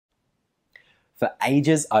For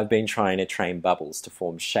ages, I've been trying to train bubbles to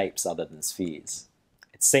form shapes other than spheres.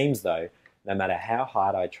 It seems though, no matter how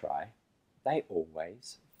hard I try, they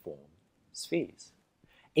always form spheres.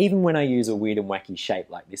 Even when I use a weird and wacky shape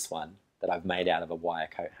like this one that I've made out of a wire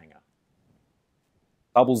coat hanger.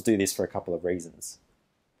 Bubbles do this for a couple of reasons.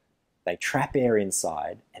 They trap air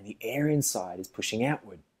inside, and the air inside is pushing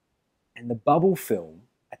outward. And the bubble film,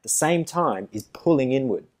 at the same time, is pulling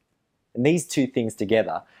inward. And these two things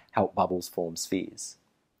together help bubbles form spheres,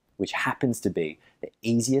 which happens to be the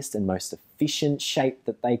easiest and most efficient shape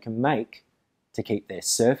that they can make to keep their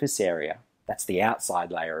surface area, that's the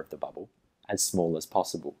outside layer of the bubble, as small as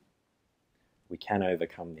possible. We can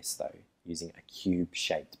overcome this though, using a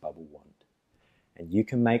cube-shaped bubble wand. And you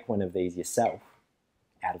can make one of these yourself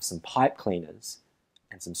out of some pipe cleaners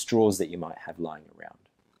and some straws that you might have lying around.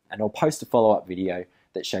 And I'll post a follow-up video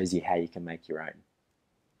that shows you how you can make your own.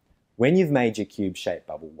 When you've made your cube-shaped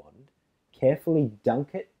bubble wand, carefully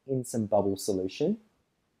dunk it in some bubble solution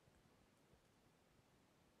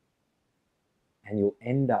and you'll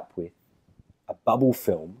end up with a bubble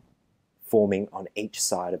film forming on each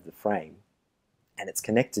side of the frame, and it's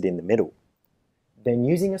connected in the middle. Then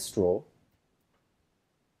using a straw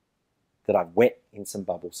that I've wet in some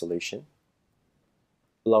bubble solution,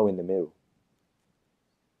 blow in the middle.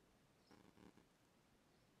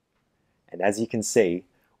 And as you can see,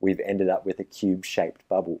 we've ended up with a cube-shaped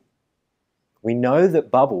bubble. We know that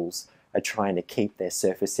bubbles are trying to keep their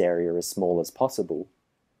surface area as small as possible,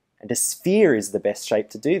 and a sphere is the best shape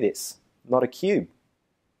to do this, not a cube.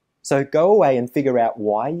 So go away and figure out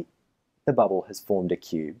why the bubble has formed a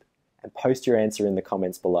cube, and post your answer in the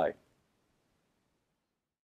comments below.